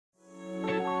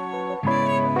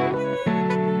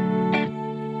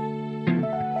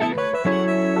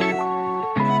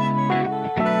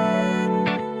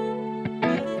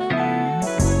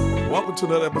to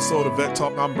another episode of Vet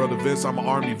Talk. I'm Brother Vince. I'm an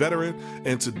Army veteran,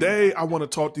 and today I want to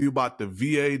talk to you about the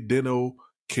VA dental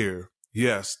care.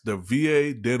 Yes, the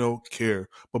VA dental care.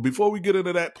 But before we get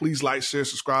into that, please like, share,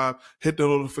 subscribe, hit the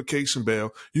notification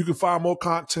bell. You can find more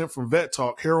content from Vet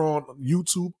Talk here on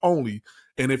YouTube only.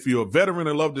 And if you're a veteran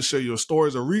and love to share your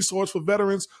stories, a resource for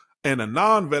veterans, and a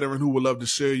non-veteran who would love to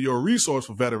share your resource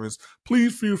for veterans,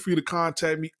 please feel free to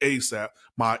contact me ASAP.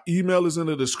 My email is in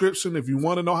the description. If you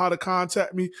want to know how to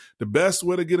contact me, the best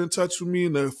way to get in touch with me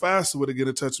and the fastest way to get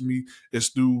in touch with me is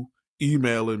through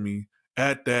emailing me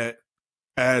at that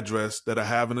address that I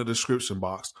have in the description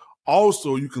box.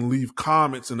 Also, you can leave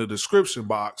comments in the description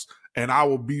box, and I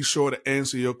will be sure to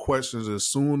answer your questions as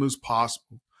soon as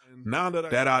possible. Now that I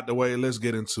got that out the way, let's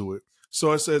get into it.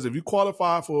 So it says, if you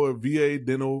qualify for VA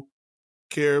dental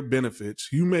care benefits,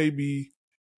 you may be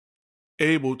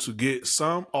able to get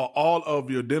some or all of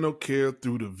your dental care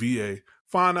through the VA.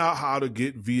 Find out how to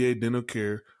get VA dental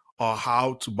care or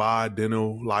how to buy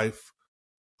dental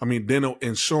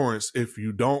insurance if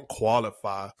you don't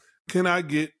qualify. Can I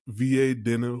get VA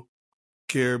dental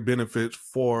care benefits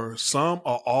for some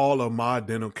or all of my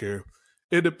dental care?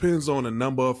 It depends on a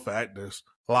number of factors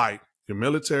like your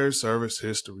military service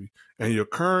history and your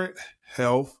current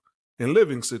health and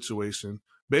living situation.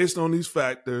 Based on these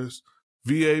factors,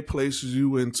 VA places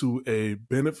you into a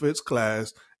benefits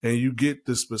class and you get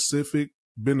the specific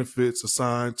benefits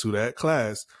assigned to that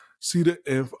class. See the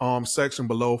section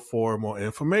below for more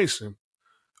information.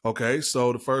 Okay,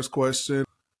 so the first question,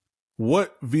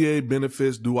 what VA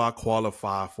benefits do I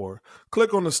qualify for?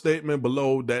 Click on the statement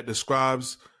below that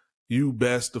describes you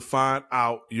best to find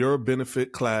out your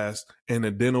benefit class and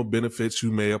the dental benefits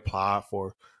you may apply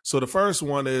for. So the first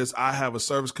one is, I have a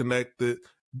service-connected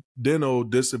dental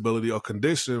disability or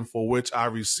condition for which I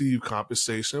receive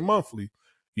compensation monthly.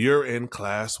 You're in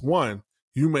class 1.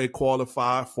 You may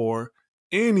qualify for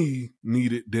any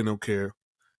needed dental care.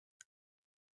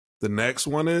 The next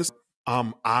one is,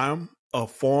 I'm a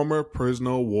former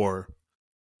prisoner of war.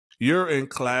 You're in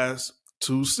class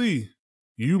 2C.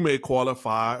 You may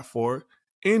qualify for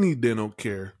any dental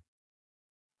care.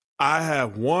 I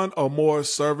have one or more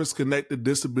service-connected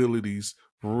disabilities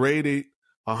rated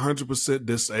 100%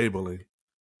 disabling.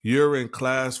 You're in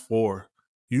class 4.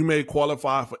 You may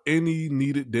qualify for any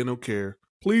needed dental care.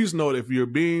 Please note, if you're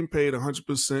being paid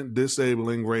 100%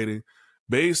 disabling rating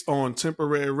based on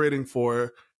temporary rating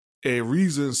for a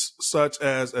reason such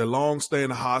as a long stay in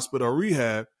the hospital or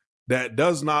rehab, that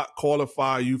does not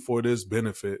qualify you for this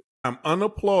benefit. I'm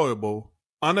unemployable,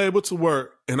 unable to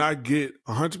work, and I get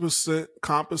 100%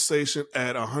 compensation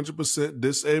at 100%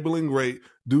 disabling rate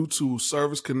due to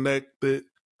service-connected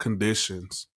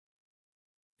conditions.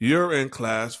 You're in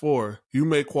class 4. You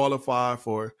may qualify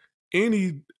for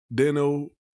any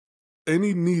needed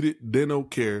dental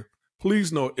care.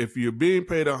 Please note, if you're being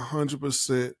paid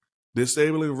 100%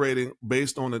 disabling rating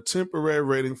based on a temporary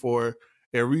rating for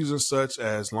a reason such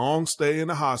as long stay in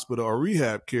the hospital or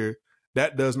rehab care,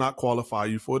 that does not qualify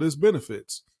you for this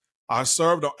benefits. I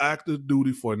served on active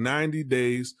duty for 90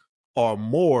 days or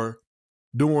more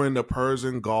during the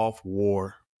Persian Gulf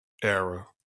War era.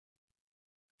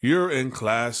 You're in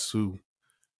class 2.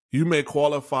 You may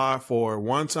qualify for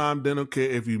one-time dental care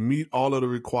if you meet all of the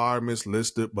requirements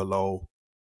listed below.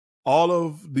 All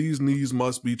of these needs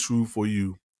must be true for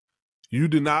you. You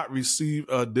did not receive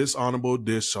a dishonorable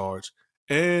discharge,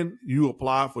 and you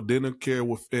apply for dental care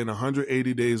within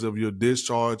 180 days of your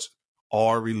discharge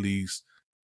or release,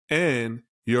 and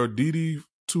your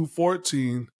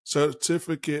DD-214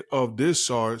 certificate of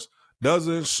discharge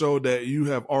doesn't show that you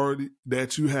have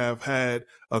had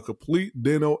a complete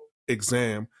dental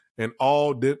exam and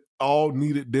all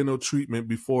needed dental treatment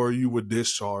before you were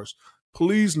discharged.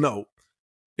 Please note,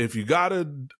 if you got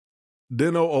a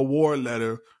dental award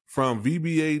letter from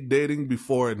VBA dating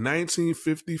before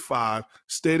 1955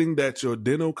 stating that your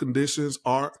dental conditions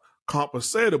aren't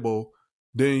compensatable,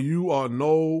 then you are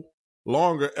no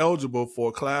longer eligible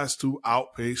for Class 2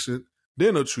 outpatient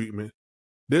dental treatment.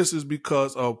 This is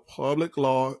because of Public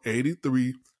Law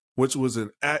 83, which was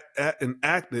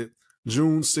enacted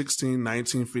June 16,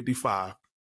 1955,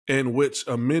 and which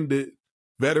amended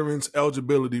veterans'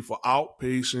 eligibility for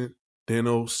outpatient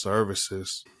dental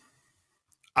services.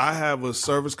 I have a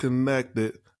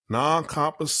service-connected,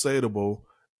 non-compensatable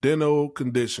dental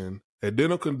condition, a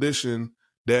dental condition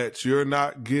that you're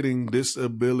not getting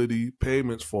disability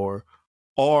payments for,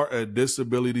 or a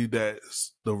disability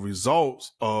that's the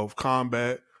results of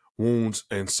combat wounds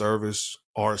and service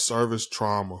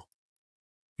trauma.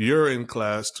 You're in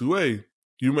Class 2A.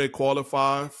 You may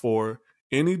qualify for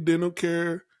any dental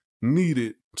care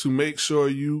needed to make sure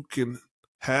you can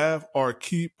have or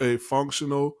keep a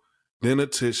functional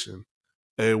dentition,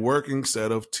 a working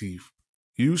set of teeth.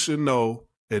 You should know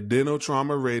a dental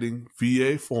trauma rating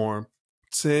VA form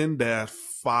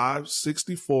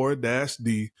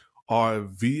 10-564-D or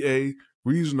VA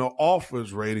regional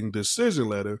office rating decision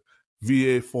letter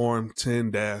VA form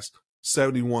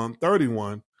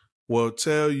 10-7131 will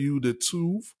tell you the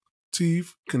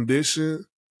teeth conditions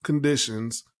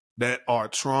that are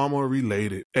trauma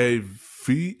related. A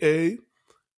VA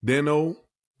dental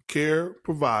care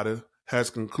provider has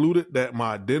concluded that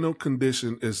my dental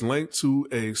condition is linked to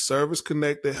a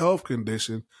service-connected health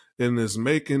condition and is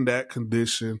making that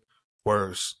condition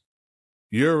worse.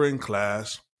 You're in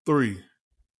class 3.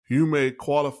 You may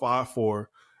qualify for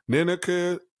dental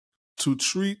care to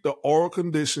treat the oral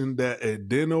condition that a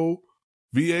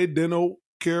VA dental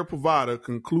care provider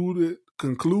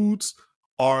concludes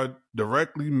or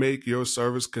directly make your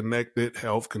service-connected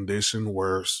health condition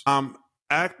worse. I'm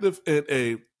active in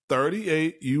a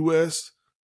 38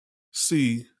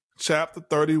 U.S.C. Chapter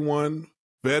 31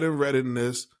 Veteran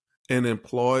Readiness and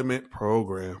Employment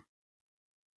Program.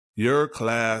 You're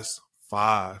class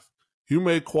 5. You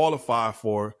may qualify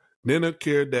for dental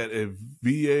care that a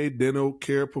VA dental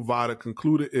care provider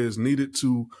concluded is needed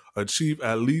to achieve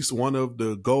at least one of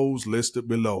the goals listed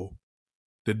below.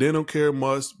 The dental care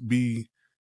must be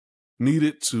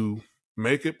needed to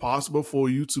make it possible for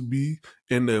you to be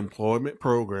in the employment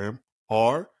program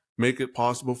or make it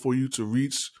possible for you to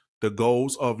reach the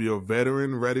goals of your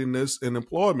veteran readiness and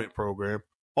employment program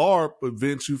or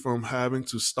prevent you from having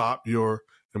to stop your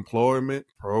employment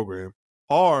program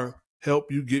or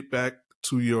help you get back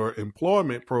to your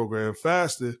employment program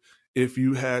faster if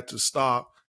you had to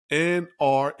stop and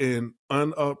are in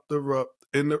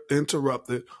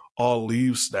uninterrupted or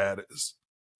leave status,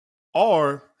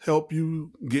 or help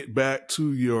you get back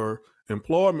to your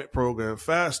employment program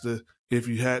faster if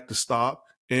you had to stop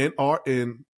and are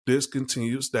in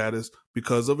discontinued status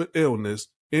because of an illness,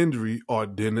 injury, or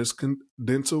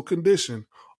dental condition,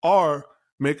 or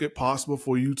make it possible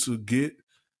for you to get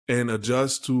and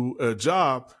adjust to a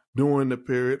job during the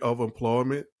period of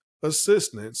employment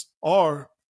assistance, or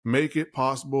make it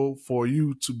possible for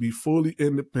you to be fully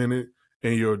independent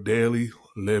in your daily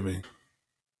living.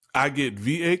 I get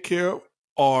VA care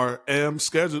or am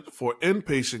scheduled for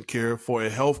inpatient care for a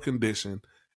health condition,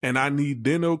 and I need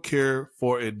dental care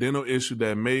for a dental issue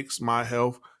that makes my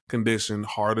health condition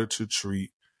harder to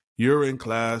treat. You're in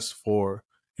class 4.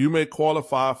 You may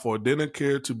qualify for dental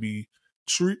care to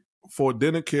treat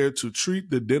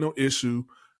the dental issue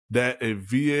that a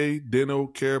VA dental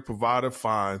care provider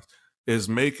finds is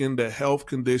making the health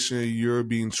condition you're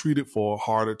being treated for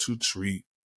harder to treat.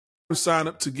 Sign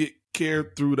up to get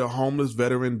care through the Homeless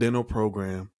Veteran Dental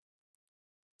Program.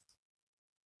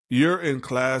 You're in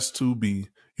Class 2B.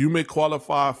 You may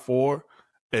qualify for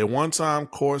a one-time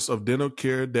course of dental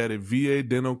care that a VA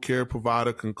dental care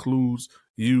provider concludes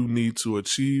you need to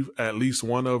achieve at least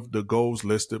one of the goals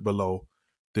listed below.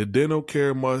 The dental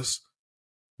care must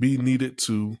be needed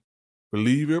to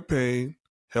relieve your pain,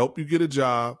 help you get a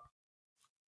job,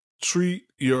 treat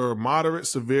your moderate,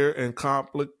 severe, and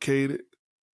complicated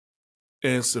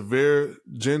and severe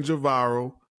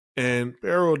gingival and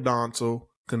periodontal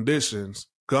conditions,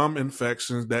 gum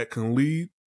infections that can lead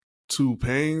to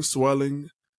pain,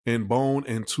 swelling, and bone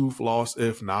and tooth loss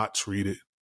if not treated.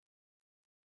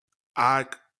 I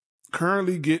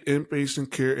currently get inpatient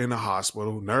care in a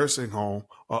hospital, nursing home,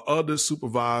 or other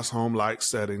supervised home-like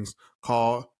settings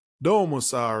called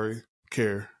domiciliary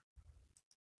care.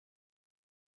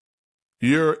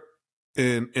 You're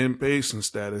in inpatient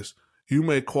status. You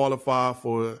may qualify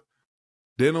for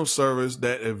dental service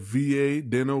that a VA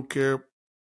dental care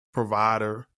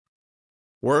provider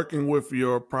working with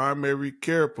your primary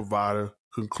care provider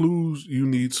concludes you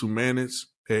need to manage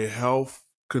a health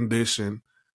condition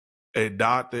a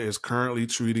doctor is currently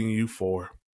treating you for.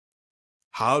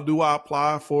 How do I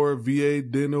apply for VA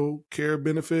dental care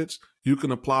benefits? You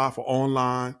can apply for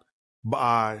online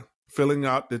by filling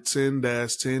out the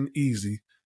 10-10 Easy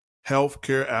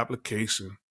healthcare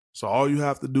application. So all you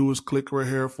have to do is click right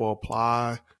here for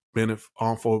apply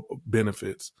for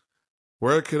benefits.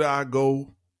 Where could I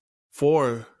go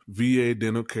for VA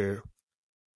dental care?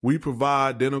 We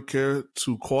provide dental care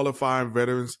to qualifying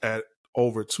veterans at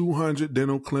over 200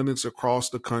 dental clinics across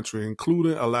the country,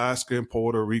 including Alaska and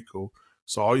Puerto Rico.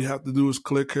 So all you have to do is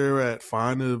click here at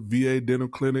find a VA dental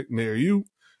clinic near you,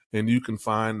 and you can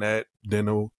find that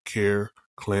dental care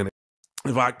clinic.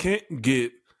 If I can't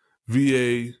get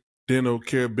VA dental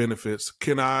care benefits,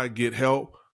 can I get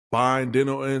help buying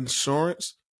dental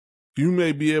insurance? You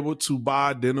may be able to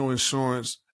buy dental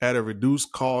insurance at a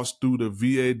reduced cost through the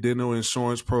VA dental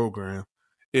insurance program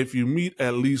if you meet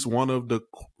at least one of the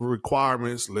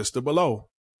requirements listed below.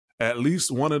 At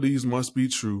least one of these must be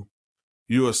true.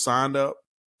 You are signed up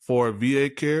for VA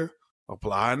care,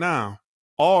 apply now.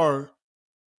 Or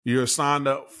you're signed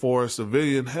up for a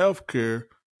civilian health care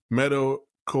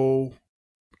medical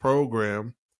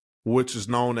program, which is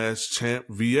known as CHAMP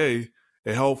VA,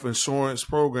 a health insurance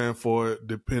program for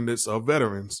dependents of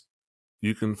veterans.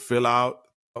 You can fill out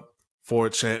for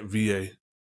CHAMP VA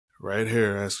right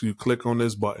here as you click on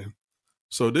this button.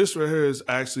 So this right here is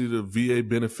actually the VA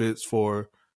benefits for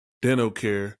dental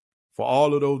care for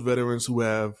all of those veterans who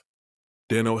have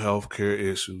dental health care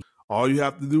issues. All you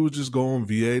have to do is just go on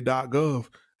va.gov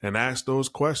and ask those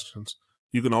questions.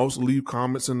 You can also leave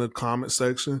comments in the comment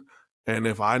section. And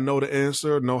if I know the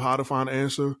answer, know how to find the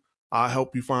answer, I'll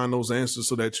help you find those answers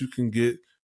so that you can get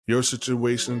your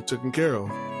situation taken care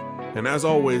of. And as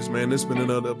always, man, this has been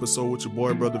another episode with your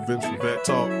boy, Brother Vince from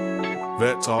V3T-TALK.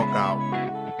 V3T-TALK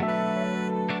out.